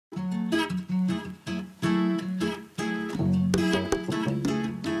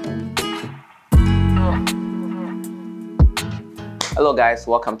Hello guys,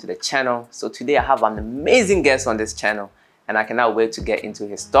 welcome to the channel. So today I have an amazing guest on this channel and I cannot wait to get into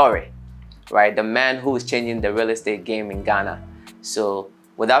his story, right? The man who is changing the real estate game in Ghana. So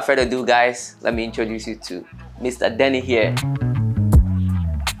without further ado guys, let me introduce you to Mr. Denny here.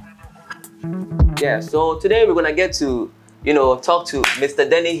 Yeah, so today we're gonna get to, talk to Mr.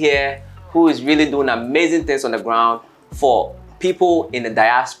 Denny here, who is really doing amazing things on the ground for people in the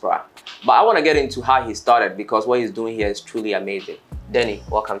diaspora. But I want to get into how he started because what he's doing here is truly amazing. Denny,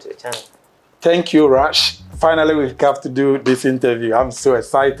 welcome to the channel. Thank you, Rash. Finally, we have to do this interview. I'm so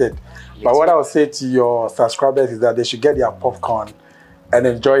excited. But what I would say to your subscribers is that they should get their popcorn and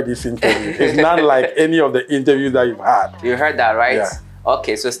enjoy this interview. It's not like any of the interviews that you've had. You heard that, right? Yeah.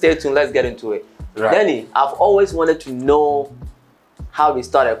 Okay, so stay tuned. Let's get into it. Right. Denny, I've always wanted to know how we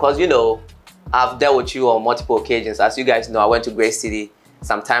started because, I've dealt with you on multiple occasions. As you guys know, I went to Great City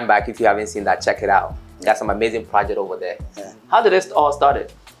some time back. If you haven't seen that, check it out. Got some amazing project over there. Yeah. How did this all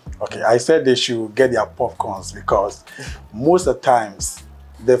started? Okay, I said they should get their popcorns because most of the times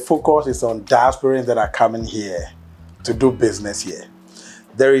the focus is on diasporans that are coming here to do business here.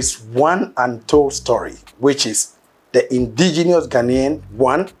 There is one untold story, which is the indigenous Ghanaian,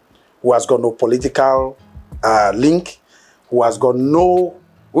 one who has got no political link, who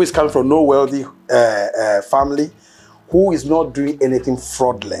is coming from no wealthy family, who is not doing anything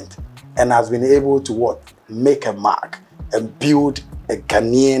fraudulent and has been able to make a mark and build a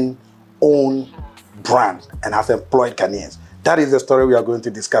Ghanaian-owned brand and has employed Ghanaians. That is the story we are going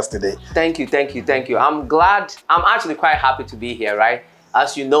to discuss today. Thank you, thank you, thank you. I'm actually quite happy to be here, right?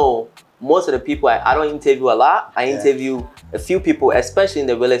 As you know, most of the people, I don't interview a lot. I interview a few people, especially in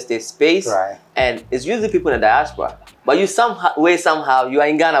the real estate space. Right. And it's usually people in the diaspora. But you somehow, you are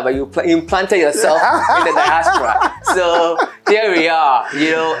in Ghana, but you implanted yourself in the diaspora. So here we are,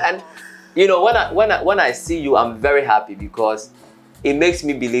 and when I see you, I'm very happy because it makes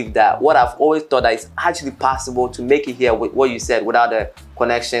me believe that what I've always thought that it's actually possible to make it here with what you said, without a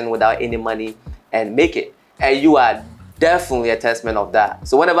connection, without any money, and make it. And you are definitely a testament of that.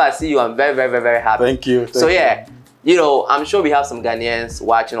 So whenever I see you, I'm very, very, very, very happy. Thank you. I'm sure we have some Ghanaians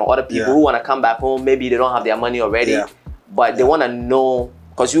watching or other people who want to come back home. Maybe they don't have their money already, but they want to know,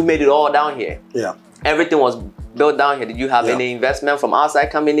 because you made it all down here. Yeah. Everything was built down here. Did you have any investment from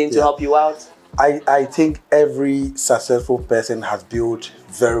outside coming in to help you out? I think every successful person has built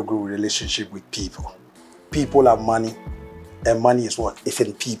very good relationship with people. People have money, and money is what? It's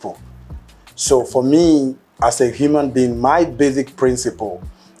in people. So for me, as a human being, my basic principle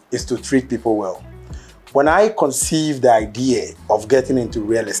is to treat people well. When I conceived the idea of getting into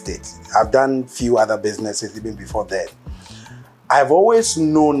real estate, I've done few other businesses even before that. I've always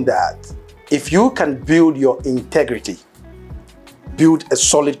known that if you can build your integrity, build a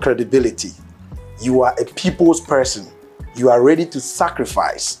solid credibility, you are a people's person, you are ready to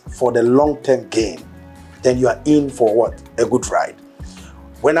sacrifice for the long-term gain, then you are in for what? A good ride.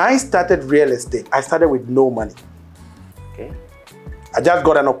 When I started real estate, I started with no money. Okay. I just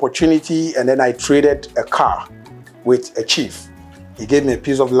got an opportunity and then I traded a car with a chief. He gave me a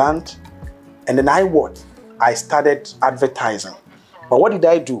piece of land and then I started advertising. But what did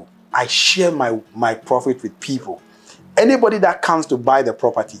I do? I share my profit with people. Anybody that comes to buy the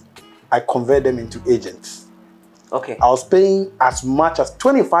property, I convert them into agents. Okay. I was paying as much as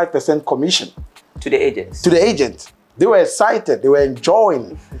 25% commission. To the agents? To the agents. They were excited, they were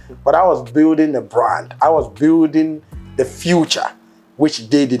enjoying. But I was building a brand. I was building the future, which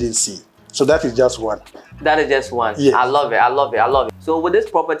they didn't see. So that is just one. That is just one. Yes. I love it, I love it, I love it. So with this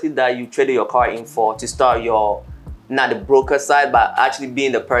property that you traded your car in for to start your, not the broker side, but actually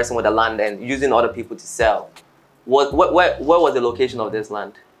being the person with the land and using other people to sell, where was the location of this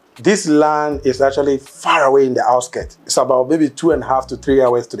land? This land is actually far away in the outskirts. It's about maybe 2.5 to 3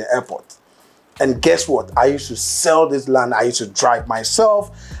 hours to the airport. And guess what? I used to sell this land. I used to drive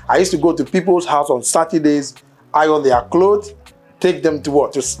myself. I used to go to people's house on Saturdays, iron their clothes, take them to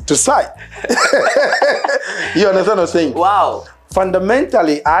what? To site. You understand what I'm saying? Wow.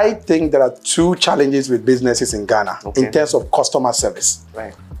 Fundamentally, I think there are two challenges with businesses in Ghana in terms of customer service.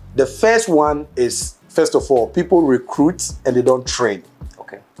 Right. The first one is, first of all, people recruit and they don't train.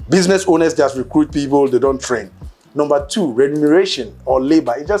 Okay. Business owners just recruit people, they don't train. Number two, remuneration or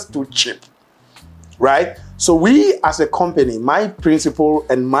labor is just too cheap. Right? So we as a company, my principle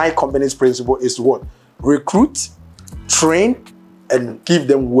and my company's principle is what? Recruit, train, and give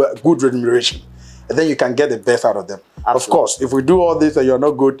them good remuneration. And then you can get the best out of them. Absolutely. Of course, if we do all this and you're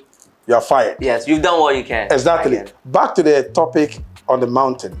not good, you're fired. Yes, you've done what you can. Exactly. Back to the topic on the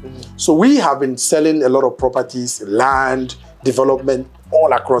mountain. So we have been selling a lot of properties, land, development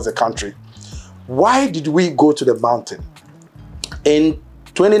all across the country. Why did we go to the mountain? In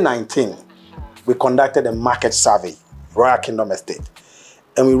 2019, we conducted a market survey, Royal Kingdom Estate,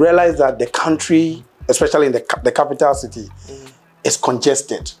 and we realized that the country, especially in the capital city, is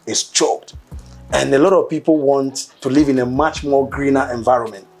congested, is choked, and a lot of people want to live in a much more greener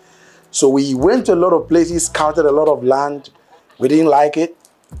environment. So we went to a lot of places, scouted a lot of land. We didn't like it.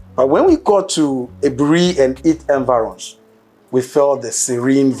 But when we got to a breathe and eat environs, we felt the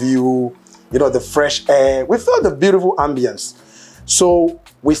serene view, you know, the fresh air. We felt the beautiful ambience. So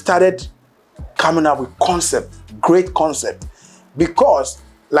we started coming up with concept, great concept. Because,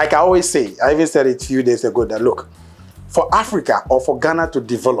 like I always say, I even said it a few days ago, that look, for Africa or for Ghana to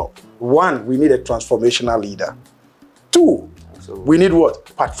develop, one, we need a transformational leader. Two, we need what?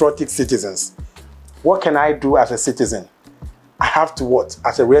 Patriotic citizens. What can I do as a citizen? I have to what?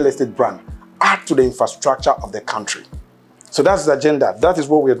 As a real estate brand, add to the infrastructure of the country. So that's the agenda. That is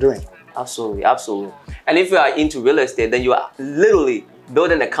what we're doing. Absolutely, absolutely. And if you are into real estate, then you are literally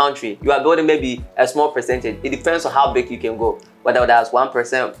building a country. You are building maybe a small percentage. It depends on how big you can go. Whether that's 1%,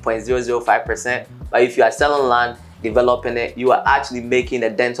 0.005%. But if you are selling land, developing it, you are actually making a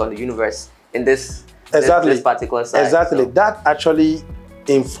dent on the universe in this, this particular side. Exactly. So that actually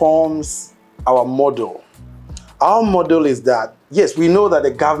informs our model. Our model is that, yes, we know that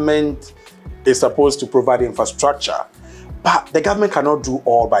the government is supposed to provide infrastructure, but the government cannot do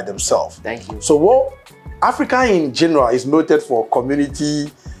all by themselves. Thank you. So what Africa in general is noted for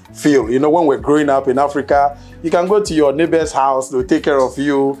community feel. You know, when we're growing up in Africa, you can go to your neighbor's house, they'll take care of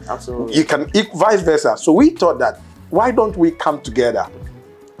you. Absolutely. You can, vice versa. So we thought that, why don't we come together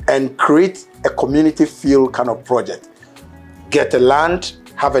and create a community feel kind of project? Get the land,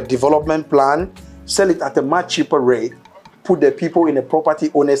 have a development plan, sell it at a much cheaper rate, put the people in a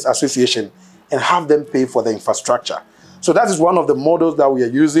property owners association and have them pay for the infrastructure. So that is one of the models that we are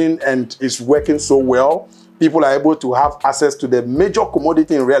using, and it's working so well. People are able to have access to the major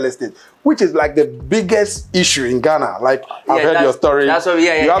commodity in real estate, which is like the biggest issue in Ghana. Like, I've heard your story. That's what, you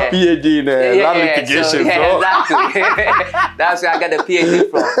have PhD in land litigation. So, exactly. That's where I got the PhD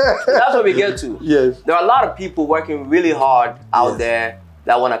from. So that's what we get to. Yes. There are a lot of people working really hard out there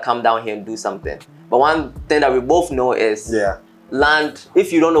that want to come down here and do something. But one thing that we both know is land,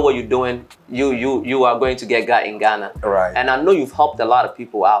 if you don't know what you're doing, you are going to get got in Ghana. Right. And I know you've helped a lot of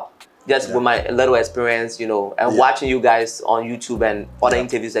people out. Just with my little experience, you know, and watching you guys on YouTube and other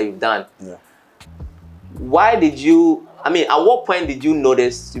interviews that you've done. Why did you, I mean, at what point did you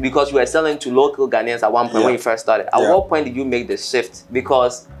notice, because you were selling to local Ghanaians at one point when you first started, at what point did you make the shift?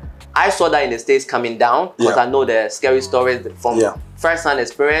 Because I saw that in the States coming down, because I know the scary stories from first-hand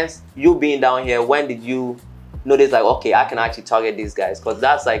experience. You being down here, when did you notice, like, okay, I can actually target these guys? Because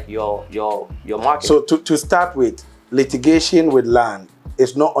that's like your market. So to start with, litigation with land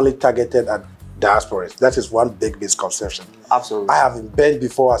is not only targeted at diasporas. That is one big misconception. Absolutely. I have been banned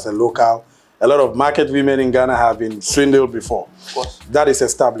before as a local. A lot of market women in Ghana have been swindled before. Of course. That is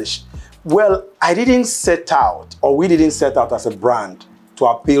established. Well, I didn't set out, or we didn't set out as a brand to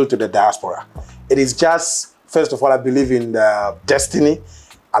appeal to the diaspora. It is just, first of all, I believe in the destiny,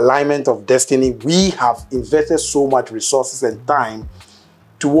 alignment of destiny. We have invested so much resources and time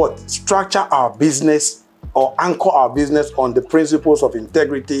to what? Structure our business or anchor our business on the principles of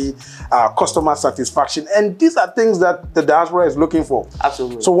integrity, customer satisfaction. And these are things that the diaspora is looking for.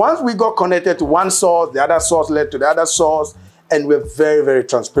 Absolutely. So once we got connected to one source, the other source led to the other source, and we're very, very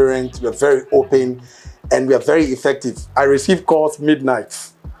transparent, we're very open, and we're very effective. I receive calls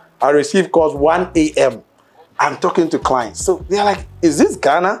midnight. I receive calls 1 a.m. I'm talking to clients. So they're like, is this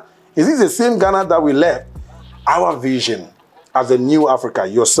Ghana? Is this the same Ghana that we left? Our vision as a new Africa,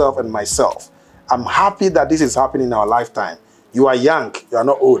 yourself and myself, I'm happy that this is happening in our lifetime. You are young, you are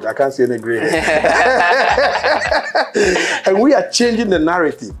not old. I can't see any gray hair. And we are changing the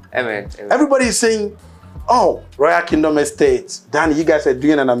narrative. Amen. Everybody is saying, oh, Royal Kingdom Estates, Danny, you guys are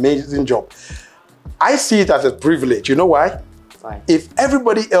doing an amazing job. I see it as a privilege. You know why? Fine. If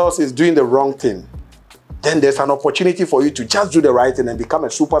everybody else is doing the wrong thing, then there's an opportunity for you to just do the right thing and become a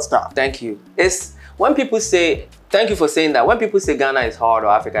superstar. Thank you. It's when people say, thank you for saying that. When people say Ghana is hard or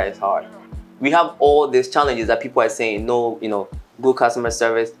Africa is hard, we have all these challenges that people are saying, no, you know, good customer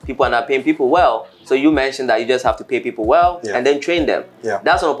service, people are not paying people well. So you mentioned that you just have to pay people well and then train them.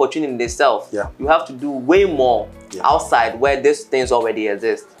 That's an opportunity in itself. You have to do way more outside where these things already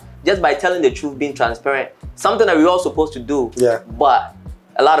exist. Just by telling the truth, being transparent, something that we're all supposed to do, but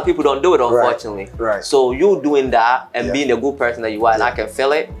a lot of people don't do it, unfortunately. So you doing that and being the good person that you are, and I can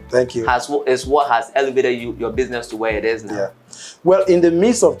feel it. Thank you. Is what has elevated your business to where it is now. Well, in the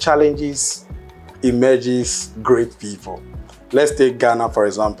midst of challenges, emerges great people. Let's take Ghana, for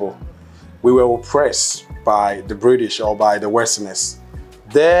example. We were oppressed by the British or by the Westerners.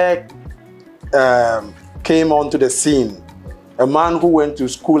 There came onto the scene a man who went to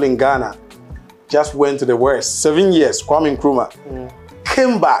school in Ghana, just went to the West, 7 years, Kwame Nkrumah,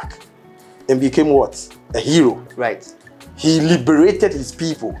 came back and became what? A hero. Right. He liberated his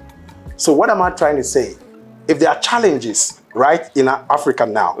people. So what am I trying to say? If there are challenges, right, in Africa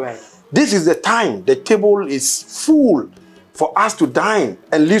now, right, this is the time. The table is full for us to dine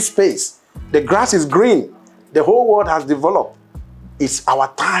and leave space. The grass is green. The whole world has developed. It's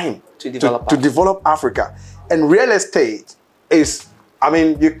our time to develop Africa. And real estate is, I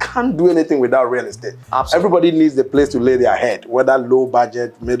mean, you can't do anything without real estate. Absolutely. Everybody needs a place to lay their head, whether low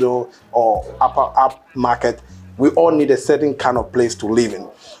budget, middle, or up market. We all need a certain kind of place to live in.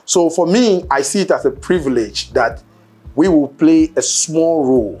 So for me, I see it as a privilege that we will play a small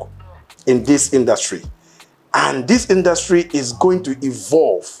role in this industry. And this industry is going to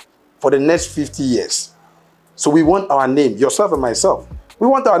evolve for the next 50 years. So we want our name, yourself and myself, we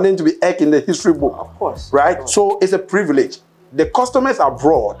want our name to be etched in the history book. Of course. Right? Of course. So it's a privilege. The customers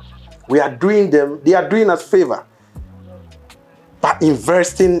abroad, we are doing them, they are doing us favor by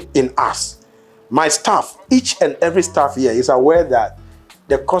investing in us. My staff, each and every staff here is aware that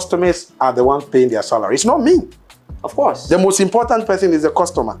the customers are the ones paying their salary. It's not me. Of course. The most important person is the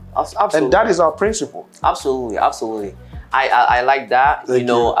customer. Absolutely. And that is our principle. Absolutely, absolutely. I like that, Thank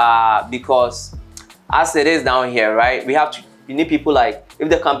you. Because as it is down here, right, you need people like, if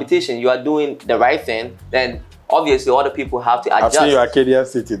the competition, you are doing the right thing, then obviously other people have to adjust. I've seen your Acadian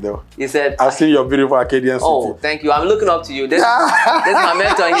city though. He said, I've seen your beautiful Acadian city. Oh, thank you. I'm looking up to you. This is my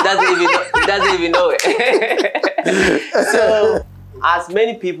mentor. He doesn't even know it. So, as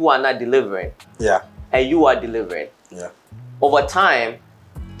many people are not delivering, yeah, and you are delivering, yeah, over time,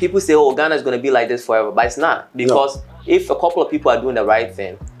 people say, oh, Ghana is going to be like this forever, but it's not. Because if a couple of people are doing the right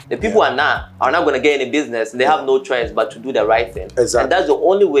thing, the people are not going to get any business. They have no choice but to do the right thing. Exactly. And that's the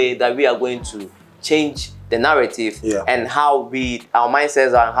only way that we are going to change the narrative and how our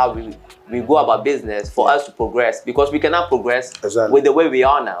mindsets are and how we go about business for us to progress, because we cannot progress with the way we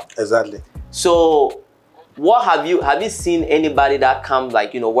are now. Exactly. So what have you seen anybody that comes,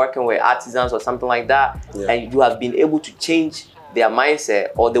 like, working with artisans or something like that, and you have been able to change their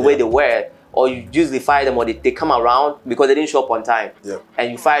mindset or the way they were, or you usually fire them, or they come around because they didn't show up on time, and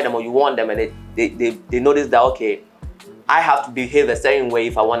you fire them or you want them, and they notice that, okay, I have to behave a certain way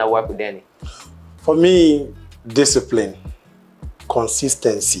if I want to work with Danny? For me, discipline,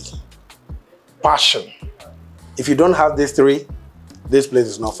 consistency, passion. If you don't have these three, this place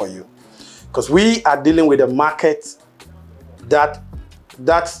is not for you. Because we are dealing with a market that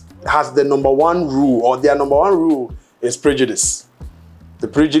has the number one rule, or their number one rule is prejudice. The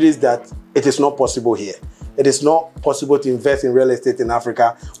prejudice that it is not possible here. It is not possible to invest in real estate in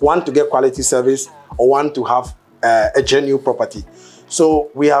Africa, one, to get quality service, or one, to have a genuine property.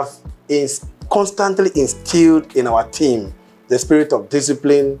 So we have constantly instilled in our team the spirit of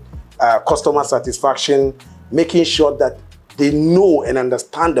discipline, customer satisfaction, making sure that they know and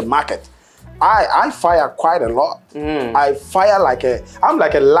understand the market. I fire quite a lot. I fire I'm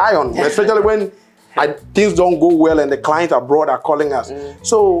like a lion, especially when things don't go well and the clients abroad are calling us.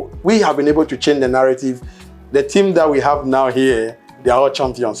 So we have been able to change the narrative. The team that we have now here, they are all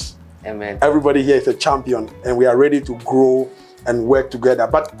champions. Amen. Everybody here is a champion, and we are ready to grow and work together.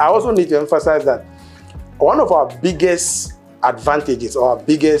 But I also need to emphasize that one of our biggest advantages, or our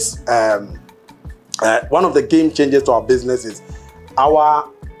biggest, one of the game changers to our business is our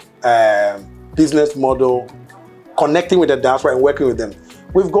business model, connecting with the diaspora and working with them.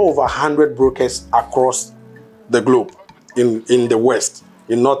 We've got over 100 brokers across the globe, in the West,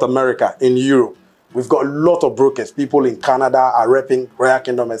 in North America, in Europe. We've got a lot of brokers. People in Canada are repping Royal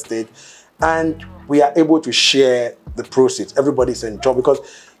Kingdom Estate, and we are able to share the proceeds. Everybody's enjoying, because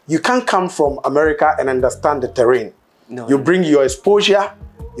you can't come from America and understand the terrain. You bring your exposure,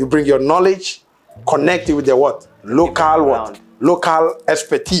 you bring your knowledge, connect it with the local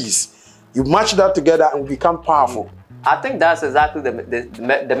expertise. You match that together and become powerful. I think that's exactly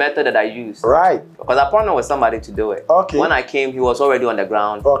the method that I use. Right. Because I partnered with somebody to do it. Okay. When I came, he was already on the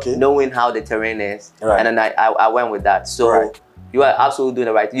ground, knowing how the terrain is. Right. And then I went with that. So you are absolutely doing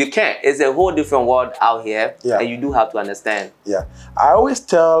the right thing. You can't. It's a whole different world out here, and you do have to understand. Yeah. I always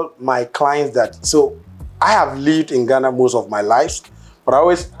tell my clients that, so I have lived in Ghana most of my life, but I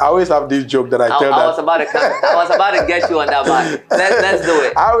always have this joke that I tell I was about to get you on that one. Let's do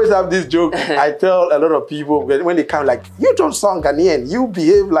it. I always have this joke. I tell a lot of people when they come, like, you don't sound Ghanaian, you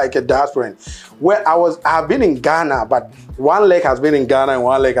behave like a diasporan. Where I've been in Ghana, but one leg has been in Ghana and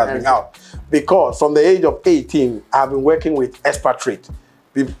one leg has been out. Because from the age of 18, I've been working with expatriates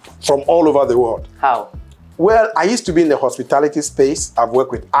from all over the world. How? Well, I used to be in the hospitality space. I've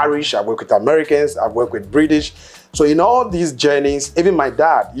worked with Irish, I've worked with Americans, I've worked with British. So in all these journeys, even my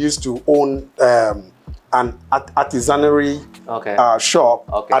dad used to own an artisanary shop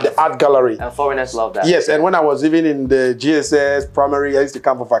at the art gallery. And foreigners love that. Yes, and when I was even in the GSS primary, I used to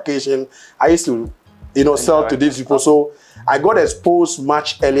come for vacation. I used to, you know, sell to these people. So I got exposed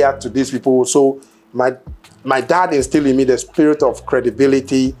much earlier to these people. So my dad instilled in me the spirit of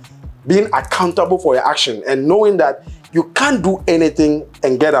credibility, being accountable for your action, and knowing that you can't do anything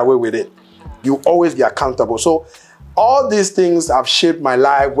and get away with it. You always be accountable. So all these things have shaped my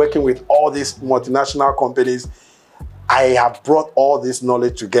life, working with all these multinational companies. I have brought all this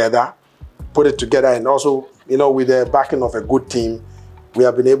knowledge together, put it together, and also, you know, with the backing of a good team, we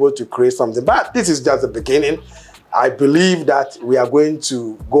have been able to create something. But this is just the beginning. I believe that we are going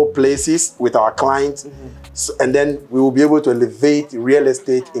to go places with our clients, and then we will be able to elevate real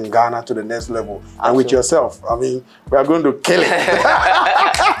estate in Ghana to the next level. Absolutely. And with yourself, I mean, we are going to kill it.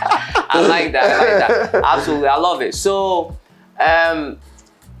 I like that. I like that. Absolutely, I love it. So,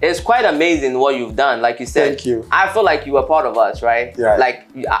 it's quite amazing what you've done. Like you said, thank you. I feel like you are part of us, right? Yeah.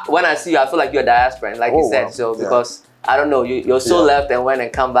 Like when I see you, I feel like you're a diasporan, like you said. Wow. So because I don't know, you're so left and went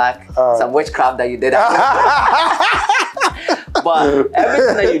and come back. Some witchcraft that you did. But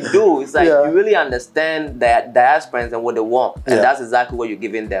everything that you do, it's like you really understand that diasporans and what they want. And that's exactly what you're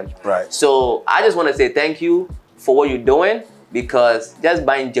giving them. Right. So I just want to say thank you for what you're doing, because just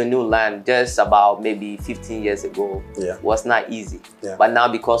buying genuine land just about maybe 15 years ago was not easy. But now,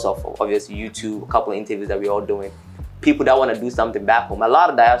 because of obviously YouTube, a couple of interviews that we're all doing, people that want to do something back home, a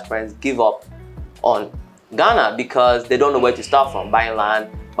lot of diasporans give up on Ghana because they don't know where to start from buying land.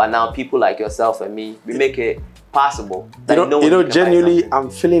 But now people like yourself and me, we make it possible. You know, genuinely, I'm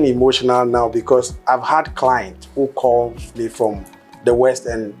feeling emotional now because I've had clients who call me from the West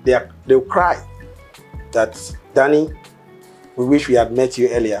and they'll cry that, Danny, we wish we had met you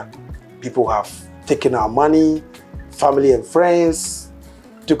earlier. People have taken our money, family and friends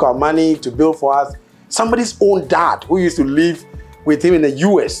took our money to build for us. Somebody's own dad who used to live with him in the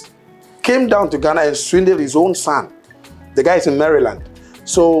US came down to Ghana and swindled his own son. The guy is in Maryland.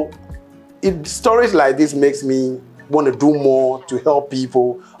 So stories like this makes me want to do more to help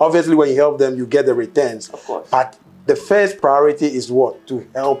people. Obviously, when you help them, you get the returns. Of course. But the first priority is what? To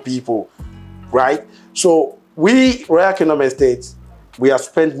help people, right? So we, Royal Kingdom Estates, we have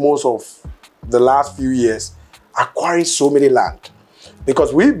spent most of the last few years acquiring so many land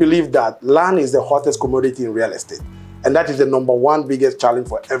because we believe that land is the hottest commodity in real estate. And that is the #1 biggest challenge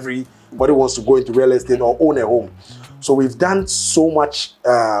for everybody who wants to go into real estate or own a home. So we've done so much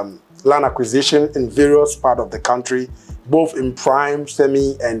land acquisition in various parts of the country, both in prime,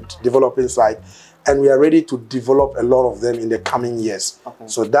 semi, and developing side. And we are ready to develop a lot of them in the coming years. Okay.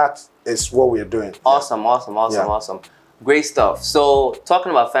 So that is what we are doing. Awesome, awesome, awesome, awesome. Great stuff. So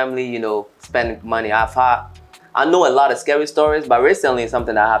talking about family, you know, spending money, I know a lot of scary stories, but recently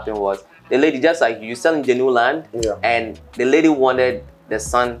something that happened was the lady, just like you, selling genuine land, and the lady wanted the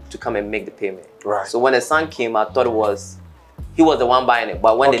son to come and make the payment. Right. So when the son came, I thought he was the one buying it.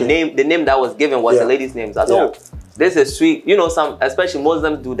 But when the name that was given was the lady's name, so I thought, oh, this is sweet. You know, especially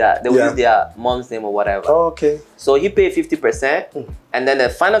Muslims do that. They will use their mom's name or whatever. Oh, okay. So he paid 50%, and then the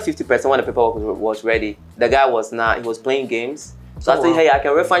final 50% when the paperwork was ready, the guy was not. He was playing games. So I said, hey, I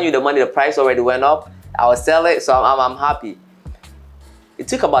can refund you the money. The price already went up. I will sell it, so I'm happy. It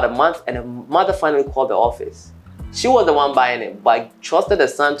took about a month, and the mother finally called the office. She was the one buying it, but trusted the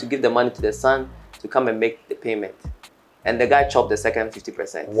son to give the money to the son to come and make the payment. And the guy chopped the second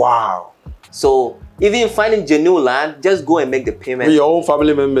 50%. Wow. So even finding genuine land, just go and make the payment. With your own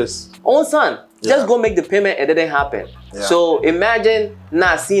family members. Own son. Just go make the payment, and it didn't happen. So imagine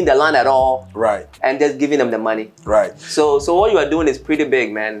not seeing the land at all. Right. And just giving them the money. Right. So what you are doing is pretty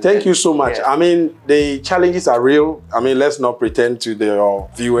big, man. Thank you so much. I mean, the challenges are real. I mean, let's not pretend to the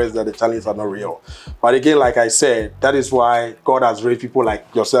viewers that the challenges are not real. But again, like I said, that is why God has raised people like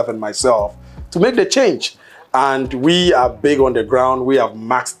yourself and myself to make the change. And we are big on the ground. We have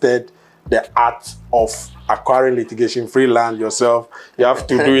mastered the art of acquiring litigation-free land yourself. You have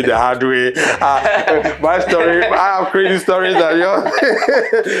to do it the hard way. My story, I have crazy stories that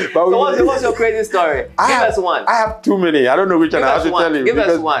yours. So what's your crazy story? Give us one. I have too many. I don't know which one I have to tell you. Give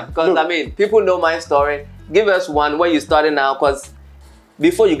us one. Because, I mean, people know my story. Give us one when you started now. Because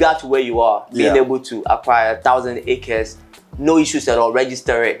before you got to where you are, being able to acquire 1,000 acres, no issues at all,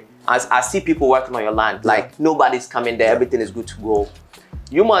 register it. I see people working on your land. Like, nobody's coming there. Everything is good to go.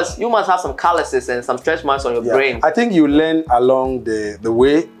 You must have some calluses and some stretch marks on your brain. I think you learn along the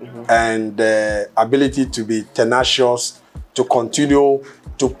way and the ability to be tenacious, to continue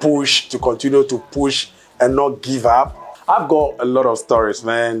to push, and not give up. I've got a lot of stories,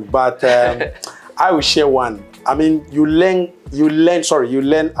 man, but I will share one. I mean, you learn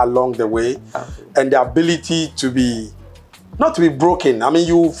along the way, and the ability to be, not to be broken. I mean,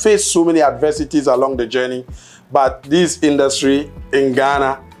 you face so many adversities along the journey, but this industry in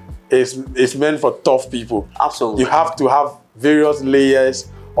Ghana is meant for tough people. Absolutely. You have to have various layers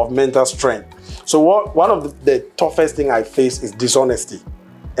of mental strength. So one of the toughest thing I face is dishonesty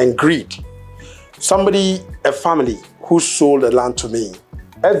and greed. A family who sold the land to me.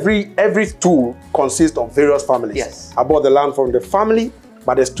 Every stool consists of various families. Yes. I bought the land from the family,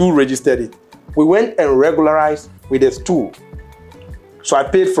 but the stool registered it. We went and regularized with the stool. So I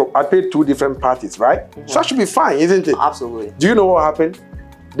paid two different parties, right? So that should be fine, isn't it? Absolutely. Do you know what happened?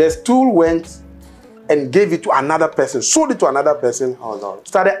 The stool went and gave it to another person, sold it to another person. Oh, no.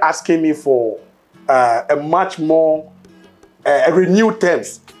 Started asking me for a much more renewed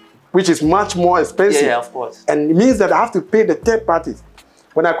terms, which is much more expensive. Yeah, of course. And it means that I have to pay the third party.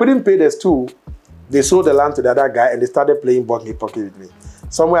 When I couldn't pay the stool, they sold the land to the other guy and they started playing pocket with me.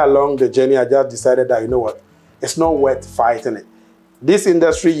 Somewhere along the journey, I just decided that, you know what, it's not worth fighting it. This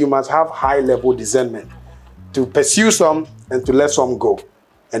industry, you must have high-level discernment to pursue some and to let some go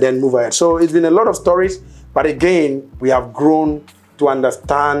and then move ahead. So it's been a lot of stories, but again, we have grown to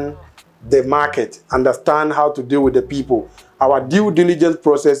understand the market, understand how to deal with the people. Our due diligence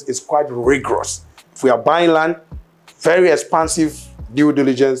process is quite rigorous. If we are buying land, very expansive due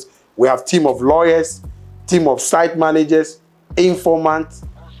diligence. We have team of lawyers, team of site managers, informants,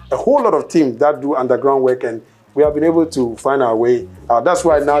 a whole lot of teams that do underground work, and we have been able to find our way out. That's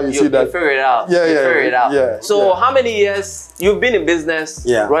why now you see that. You figure it out. Yeah, you figure it out. Yeah. So how many years you've been in business?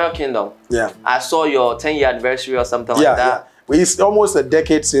 Yeah. Royal Kingdom. Yeah. I saw your 10-year anniversary or something like that. Yeah. It's almost a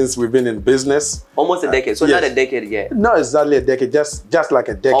decade since we've been in business. Almost a decade. So yes. not a decade yet. Not exactly a decade, just like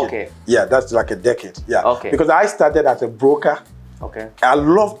a decade. Okay. Yeah, that's like a decade. Yeah. Okay. Because I started as a broker. Okay. I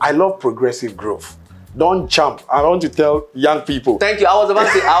love progressive growth. Don't jump. I want to tell young people. Thank you. I was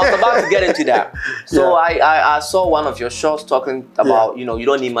about to get into that. So I saw one of your shows talking about, you know, you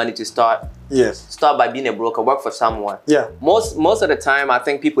don't need money to start. Yes. Start by being a broker, work for someone. Yeah. Most of the time, I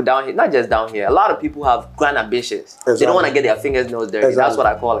think people down here, not just down here, a lot of people have grand ambitions. Exactly. They don't want to get their fingers nose dirty. Exactly. That's what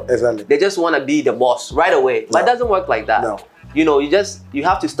I call it. Exactly. They just want to be the boss right away. But it doesn't work like that. No. You know, you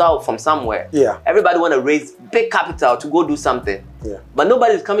have to start from somewhere. Yeah. Everybody want to raise big capital to go do something. Yeah. But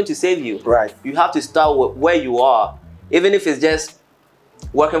nobody's coming to save you. Right. You have to start with where you are, even if it's just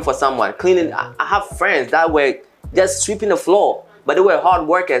working for someone, cleaning. I have friends that were just sweeping the floor, but they were hard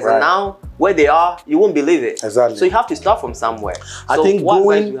workers, Right. and now where they are, you won't believe it. Exactly. So you have to start from somewhere. I So think what advice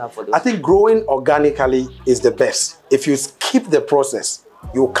growing. do you have for those? I think growing organically is the best. If you skip the process,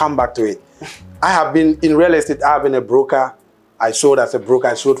 you'll come back to it. I have been in real estate. I have been a broker. I sold as a broker.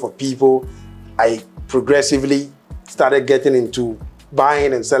 I sold for people. I progressively started getting into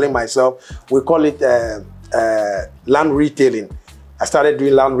buying and selling myself. We call it land retailing. I started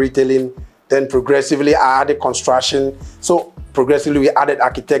doing land retailing. Then progressively, I added construction. So progressively, we added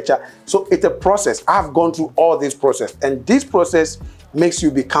architecture. So it's a process. I've gone through all this process. And this process makes you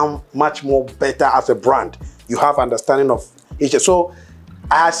become much more better as a brand. You have understanding of each. So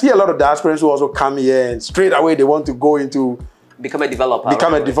I see a lot of diasporans who also come here and straight away they want to go into Become a developer.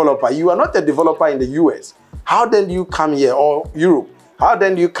 become a developer. You are not a developer in the US. How then do you come here, or Europe? How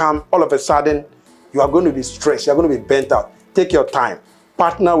then do you come all of a sudden? You are going to be stressed. You are going to be bent out. Take your time.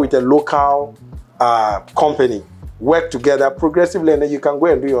 Partner with a local company. Work together progressively, and then you can go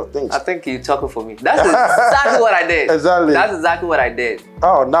and do your things. I think you're talking for me. That's exactly what I did. Exactly. That's exactly what I did.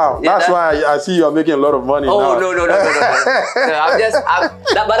 Oh, now Yeah, that's why I see you are making a lot of money now. Oh, no. But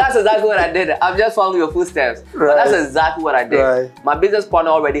that's exactly what I did. I'm just following your footsteps. But Right. that's exactly what I did. Right. My business partner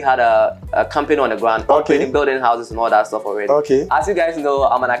already had a company on the ground, operating, building houses and all that stuff already. Okay. As you guys know,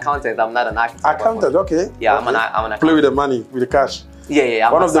 I'm an accountant. I'm not an architect. Accountant, okay. Yeah, okay. I'm an accountant. Play with the money, with the cash. Yeah.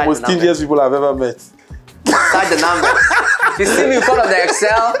 I'm One of the most tedious people I've ever met. Cite the numbers. You see me in front of the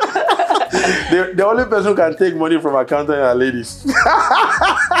Excel. The only person who can take money from accountant are ladies.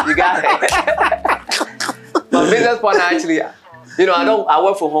 You got it. My business partner actually, you know, I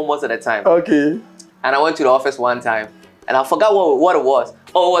work from home most of the time. Okay. And I went to the office one time, and I forgot what it was.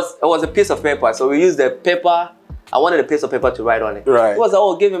 Oh, it was a piece of paper. So we used the paper. I wanted a piece of paper to write on it. Right. It was,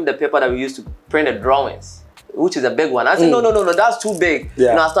 oh, give him the paper that we used to print the drawings, which is a big one. I said, no, that's too big. Yeah.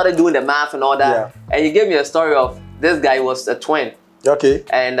 You know, I started doing the math and all that. Yeah. And you gave me a story of this guy was a twin. Okay.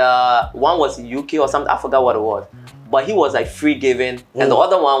 And one was UK or something. I forgot what it was. But he was like free giving, and the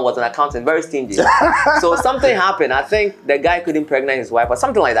other one was an accountant, very stingy. So something happened. I think the guy couldn't impregnate his wife or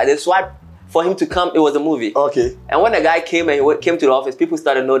something like that. They swiped for him to come. It was a movie. Okay. And when the guy came and he came to the office, people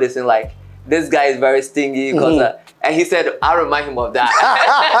started noticing like this guy is very stingy because, and he said, I remind him of that.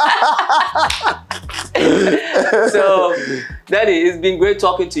 So, Daddy, it's been great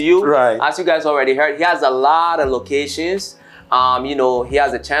talking to you. Right. As you guys already heard, he has a lot of locations. You know, he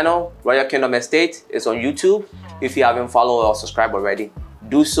has a channel, Royal Kingdom Estate. It's on YouTube. If you haven't followed or subscribed already,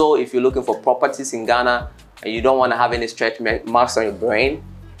 do so. If you're looking for properties in Ghana and you don't want to have any stretch marks on your brain,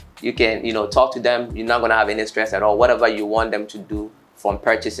 you can, you know, talk to them. You're not going to have any stress at all. Whatever you want them to do, from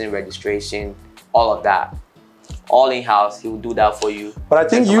purchasing, registration, all of that, all in-house, he will do that for you. But I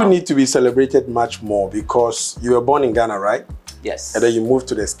think you need to be celebrated much more because you were born in Ghana, right? Yes. And then you moved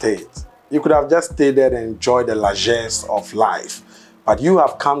to the States. You could have just stayed there and enjoyed the largesse of life. But you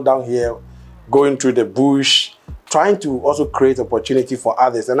have come down here, going through the bush, trying to also create opportunity for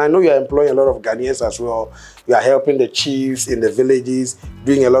others. And I know you're employing a lot of Ghanaians as well. You are helping the chiefs in the villages,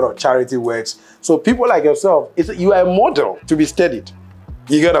 doing a lot of charity works. So people like yourself, you are a model to be studied.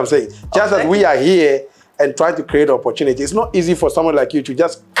 You get what I'm saying? Just as we are here and try to create opportunity, it's not easy for someone like you to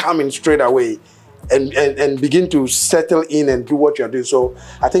just come in straight away and begin to settle in and do what you're doing. So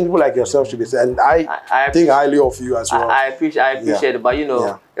I think people like yourself should be said. And I think highly of you as well. I appreciate it, but you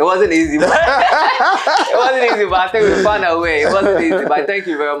know, it wasn't easy. But it wasn't easy, but I think we found a way. It wasn't easy, but thank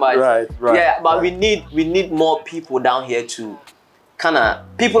you very much. Right. Yeah, but we need more people down here to kind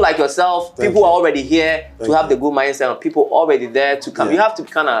of, people like yourself, people who are already here to have the good mindset, and people already there to come. You have to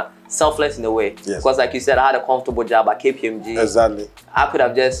be kind of selfless in a way. Because like you said, I had a comfortable job at KPMG. Exactly. I could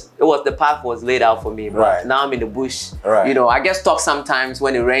have just, the path was laid out for me. But now I'm in the bush. You know, I get stuck sometimes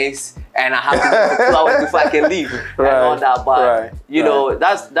when it rains and I have to go for 2 hours before I can leave and all that. But you know,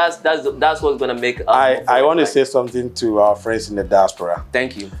 that's what's gonna make. I want to say something to our friends in the diaspora.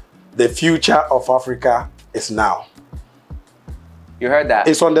 Thank you. The future of Africa is now. You heard that?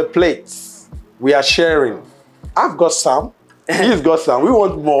 It's on the plates. We are sharing. I've got some. He's got some. We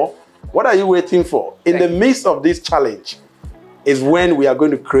want more. What are you waiting for? In the midst of this challenge is when we are going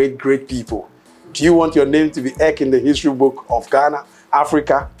to create great people. Do you want your name to be echoed in the history book of Ghana,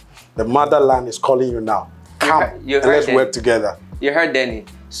 Africa? The motherland is calling you now. Come and let's work together. You heard Danny.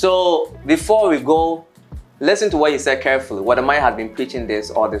 So before we go, listen to what you said carefully. What Amaya has been preaching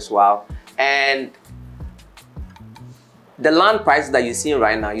this all this while. And the land prices that you're seeing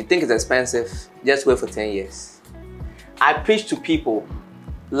right now, you think it's expensive, just wait for 10 years. I preach to people,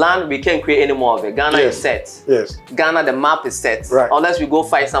 land, we can't create any more of it. Ghana is set. Ghana, the map is set. Unless we go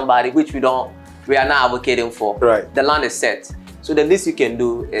fight somebody, which we are not advocating for. The land is set. So the least you can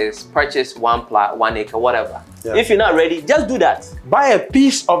do is purchase 1 plot, 1 acre, whatever. If you're not ready, just do that. Buy a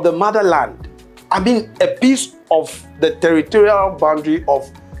piece of the motherland. I mean, a piece of the territorial boundary of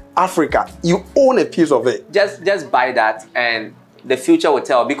Africa. You own a piece of it. Just buy that and the future will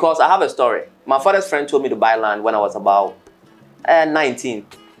tell. Because I have a story. My father's friend told me to buy land when I was about 19.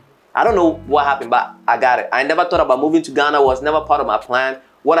 I don't know what happened, but I got it. I never thought about moving to Ghana. Was never part of my plan.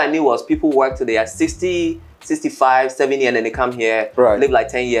 What I knew was people work till they are 60, 65, 70, and then they come here, live like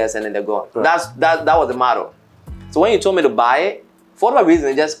 10 years, and then they're gone. That was the motto. So when you told me to buy it, for whatever reason,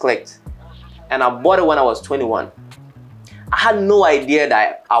 it just clicked. And I bought it when I was 21. I had no idea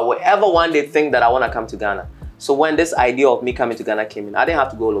that I would ever one day think that I want to come to Ghana. So when this idea of me coming to Ghana came in, I didn't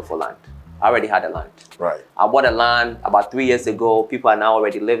have to go look for land. I already had the land. I bought a land about 3 years ago. People are now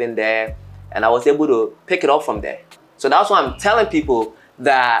already living there. And I was able to pick it up from there. So that's why I'm telling people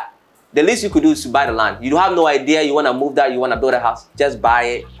that the least you could do is to buy the land. You have no idea you want to move that, you want to build a house. Just buy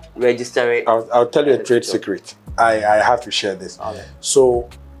it, register it. I'll tell you a trade secret. I have to share this. So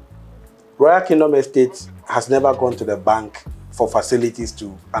Royal Kingdom Estate has never gone to the bank for facilities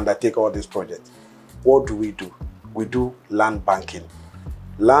to undertake all these projects. What do? We do land banking.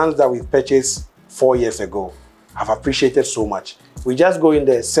 Lands that we purchased 4 years ago have appreciated so much. We just go in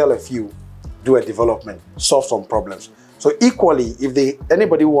there, sell a few, do a development, solve some problems. So equally, if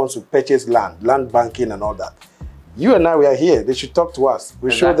anybody who wants to purchase land banking and all that, you and I, we are here. They should talk to us. We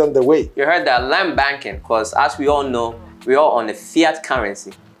show them the way. You heard that, land banking, because as we all know, we are on a fiat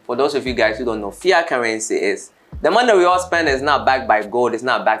currency. For those of you guys who don't know, fiat currency is the money we all spend is not backed by gold, it's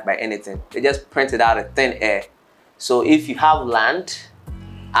not backed by anything. They just print it out of thin air. So if you have land,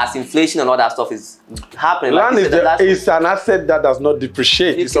 as inflation and all that stuff is happening, land is an asset that does not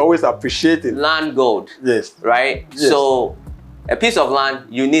depreciate. It's always appreciated. Land gold. Right? So a piece of land,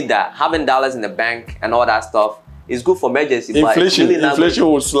 you need that. Having dollars in the bank and all that stuff is good for emergency. Inflation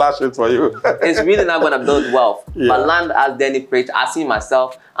will slash it for you. It's really not going to build wealth. But land, as Danny preached, I see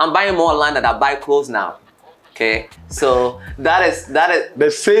myself, I'm buying more land than I buy clothes now. Okay? So that is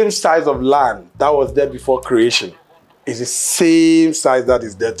the same size of land that was there before creation. It's the same size that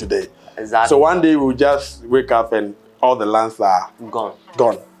is there today. So one day we'll just wake up and all the lands are gone.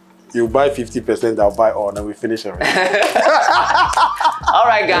 You buy 50%, I'll buy all, and we finish everything. All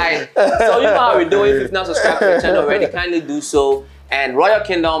right, guys. So you know how we do it. If you've not subscribed to the channel already, kindly do so. And Royal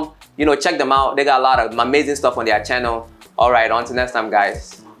Kingdom, you know, check them out. They got a lot of amazing stuff on their channel. All right, until next time,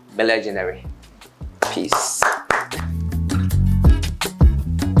 guys. Be legendary. Peace.